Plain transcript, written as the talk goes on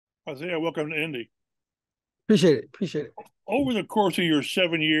Isaiah, welcome to Indy. Appreciate it. Appreciate it. Over the course of your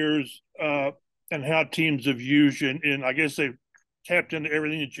 7 years and how teams have used you, and I guess they've tapped into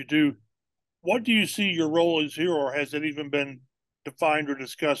everything that you do, what do you see your role is here, or has it even been defined or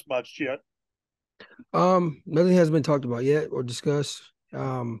discussed much yet? Nothing has been talked about yet or discussed.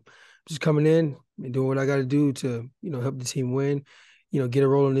 Um, just coming in and doing what I got to do to, help the team win, get a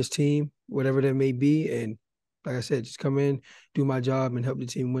role in this team, whatever that may be. And like I said, just come in, do my job and help the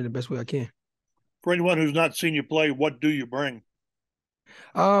team win the best way I can. For anyone who's not seen you play, what do you bring?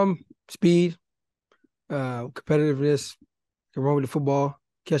 Speed, competitiveness, can run with the football,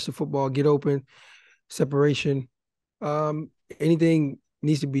 catch the football, get open, separation. Um, anything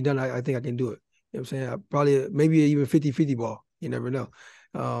needs to be done, I think I can do it. You know what I'm saying? Probably maybe even 50-50 ball. You never know.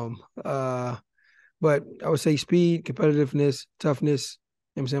 Um, uh, but I would say speed, competitiveness, toughness.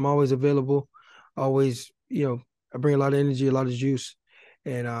 You know what I'm saying? I'm always available. Always, I bring a lot of energy, a lot of juice.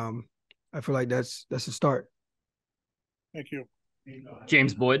 And I feel like that's a start. Thank you.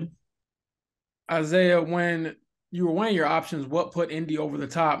 James Boyd. Isaiah, when you were weighing your options, what put Indy over the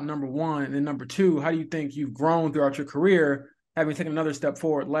top, number one? And then number two, how do you think you've grown throughout your career, having taken another step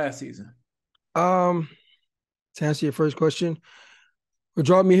forward last season? Um, to answer your first question, what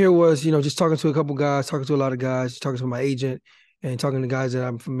brought me here was, just talking to a couple guys, talking to a lot of guys, talking to my agent, and talking to guys that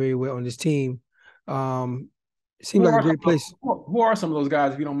I'm familiar with on this team. It seemed like a great place. Who are some of those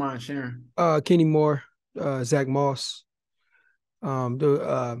guys, if you don't mind sharing? Kenny Moore, Zach Moss,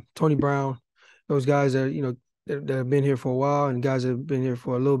 Tony Brown, those guys that that have been here for a while, and guys that have been here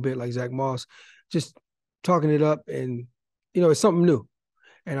for a little bit, like Zach Moss, just talking it up, and it's something new.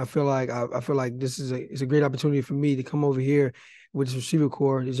 And I feel like this is it's a great opportunity for me to come over here with this receiver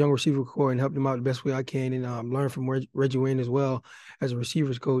core, this young receiver core, and help them out the best way I can, and learn from Reggie Wayne as well as a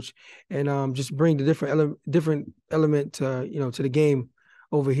receivers coach, and just bring the different element to to the game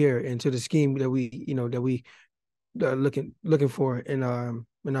over here and to the scheme that we looking for in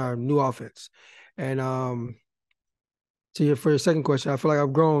our new offense. And for your second question, I feel like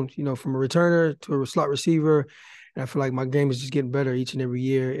I've grown, from a returner to a slot receiver. And I feel like my game is just getting better each and every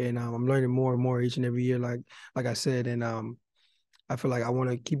year, and I'm learning more and more each and every year, like I said. And I feel like I want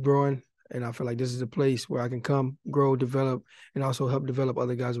to keep growing, and I feel like this is a place where I can come, grow, develop, and also help develop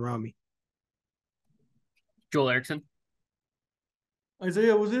other guys around me. Joel Erickson.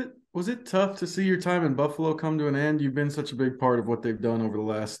 Isaiah, was it tough to see your time in Buffalo come to an end? You've been such a big part of what they've done over the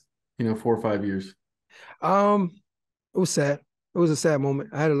last, 4 or 5 years. Um, it was sad. It was a sad moment.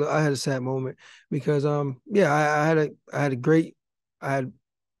 I had a sad moment because yeah, I had a great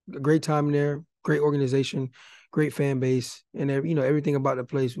time there, great organization, great fan base, and everything about the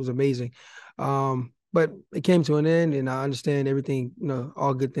place was amazing. But it came to an end, and I understand everything.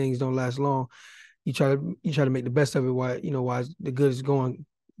 All good things don't last long. You try to make the best of it while the goods going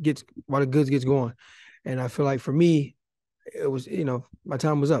gets while the goods gets going, and I feel like for me, it was my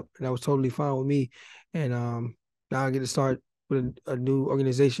time was up, and that was totally fine with me, and now I get to start with a new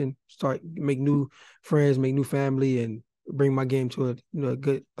organization, make new friends, make new family, and bring my game to a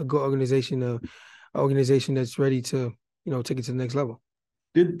good organization, a organization that's ready to take it to the next level.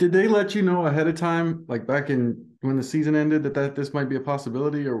 Did they let you know ahead of time, like back in when the season ended, that this might be a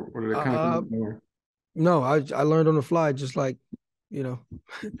possibility, or did it kind of come out more? No, I learned on the fly, just like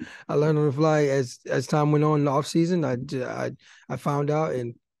I learned on the fly as time went on in the off season. I found out,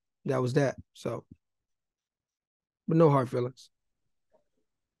 and that was that. So, but no hard feelings.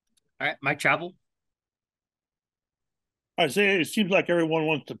 All right, Mike Chappell. Isaiah, it seems like everyone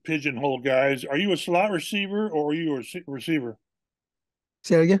wants to pigeonhole guys. Are you a slot receiver or are you a receiver?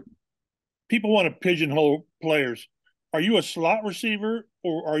 Say that again. People want to pigeonhole players. Are you a slot receiver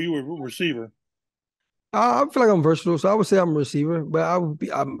or are you a receiver? I feel like I'm versatile, so I would say I'm a receiver. But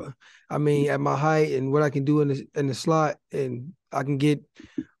I mean, at my height and what I can do in the slot, and I can get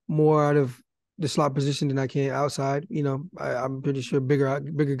more out of the slot position than I can outside. I'm pretty sure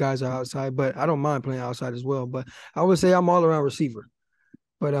bigger guys are outside, but I don't mind playing outside as well. But I would say I'm all around receiver.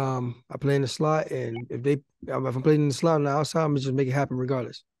 But I play in the slot, and if I'm playing in the slot on the outside, I'm just make it happen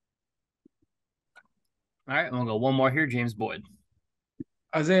regardless. All right, I'm gonna go one more here. James Boyd.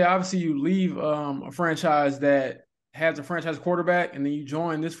 Isaiah, obviously you leave a franchise that has a franchise quarterback, and then you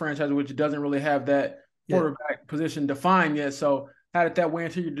join this franchise which doesn't really have that quarterback position defined yet. So how did that weigh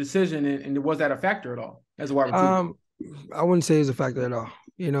into your decision, and was that a factor at all as a wide receiver? I wouldn't say it's a factor at all.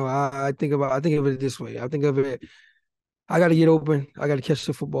 I think of it this way. I think of it. I got to get open. I got to catch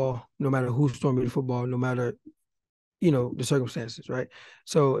the football, no matter who's throwing me the football, no matter the circumstances, right?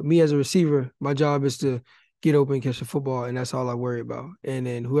 So me as a receiver, my job is to get open, catch the football, and that's all I worry about. And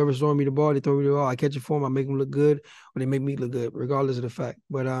then whoever's throwing me the ball, they throw me the ball. I catch it for them, I make them look good, or they make me look good, regardless of the fact.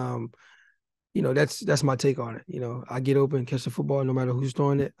 But that's my take on it. I get open, catch the football, no matter who's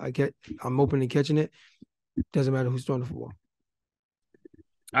throwing it. I'm open and catching it. Doesn't matter who's throwing the football.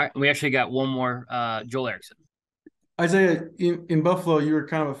 All right, we actually got one more. Joel Erickson. Isaiah, in Buffalo, you were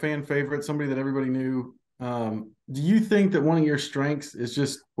kind of a fan favorite, somebody that everybody knew. Do you think that one of your strengths is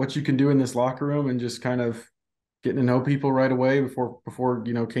just what you can do in this locker room and just kind of getting to know people right away before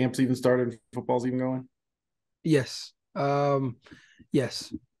camps even started, football's even going? Yes.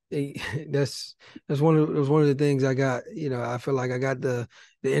 Yes. That's one of the things I got. I feel like I got the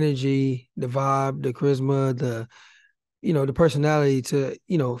energy, the vibe, the charisma, the personality to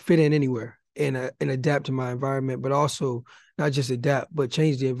fit in anywhere and adapt to my environment, but also not just adapt, but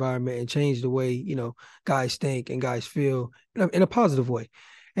change the environment and change the way guys think and guys feel in a positive way.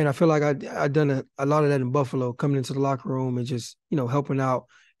 And I feel like I done a lot of that in Buffalo, coming into the locker room and just helping out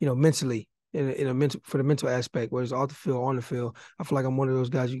mentally in a mental, for the mental aspect, whether it's off the field, on the field. I feel like I'm one of those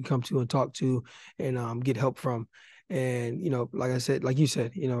guys you can come to and talk to and get help from. And like I said, like you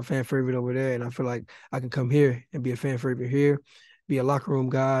said, fan favorite over there, and I feel like I can come here and be a fan favorite here, be a locker room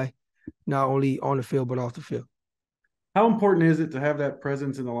guy, not only on the field but off the field. How important is it to have that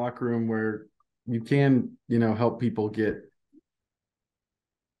presence in the locker room where you can, help people get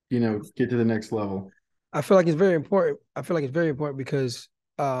to the next level? I feel like it's very important. Because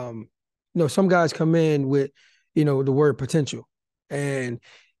some guys come in with, the word potential, and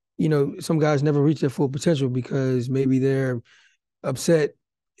some guys never reach their full potential because maybe they're upset,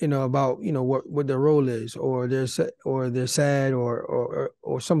 about what their role is, or they're sad, or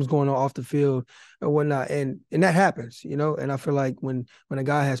something's going on off the field or whatnot, and that happens, And I feel like when a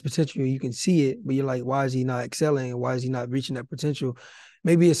guy has potential, you can see it, but you're like, why is he not excelling? Why is he not reaching that potential?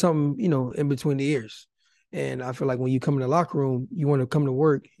 Maybe it's something in between the ears. And I feel like when you come in the locker room, you want to come to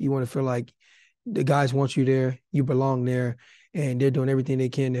work. You want to feel like the guys want you there, you belong there, and they're doing everything they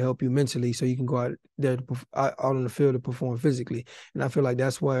can to help you mentally so you can go out there out on the field to perform physically. And I feel like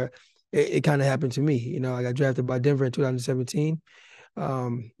that's where it kind of happened to me. I got drafted by Denver in 2017,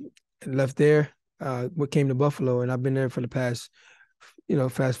 and left there, came to Buffalo, and I've been there for the past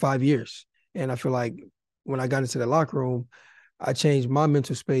 5 years. And I feel like when I got into the locker room, I changed my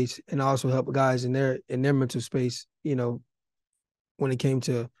mental space, and I also helped guys in their mental space, when it came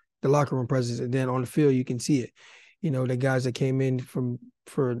to the locker room presence. And then on the field, you can see it. The guys that came in for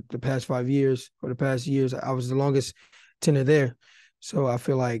the past 5 years or the past years, I was the longest tenure there. So I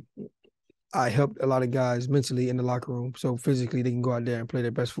feel like I helped a lot of guys mentally in the locker room, so physically they can go out there and play their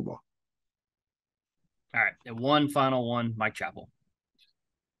best football. All right, and one final one, Mike Chappell.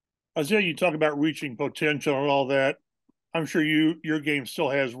 Isaiah, you talk about reaching potential and all that. I'm sure your game still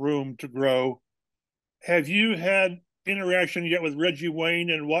has room to grow. Have you had interaction yet with Reggie Wayne,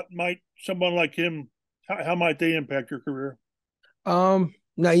 and what might someone like him, how might they impact your career?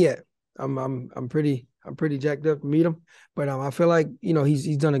 Not yet. I'm pretty jacked up to meet him, but I feel like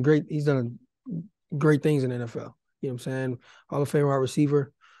he's done great things in the NFL. You know what I'm saying? Hall of Fame wide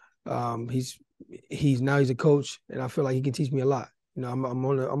receiver. He's a coach, and I feel like he can teach me a lot. I'm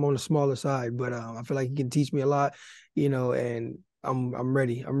on the smaller side, but I feel like he can teach me a lot, and I'm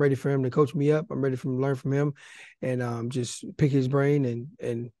ready. I'm ready for him to coach me up. I'm ready to learn from him, and just pick his brain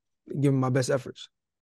and give him my best efforts.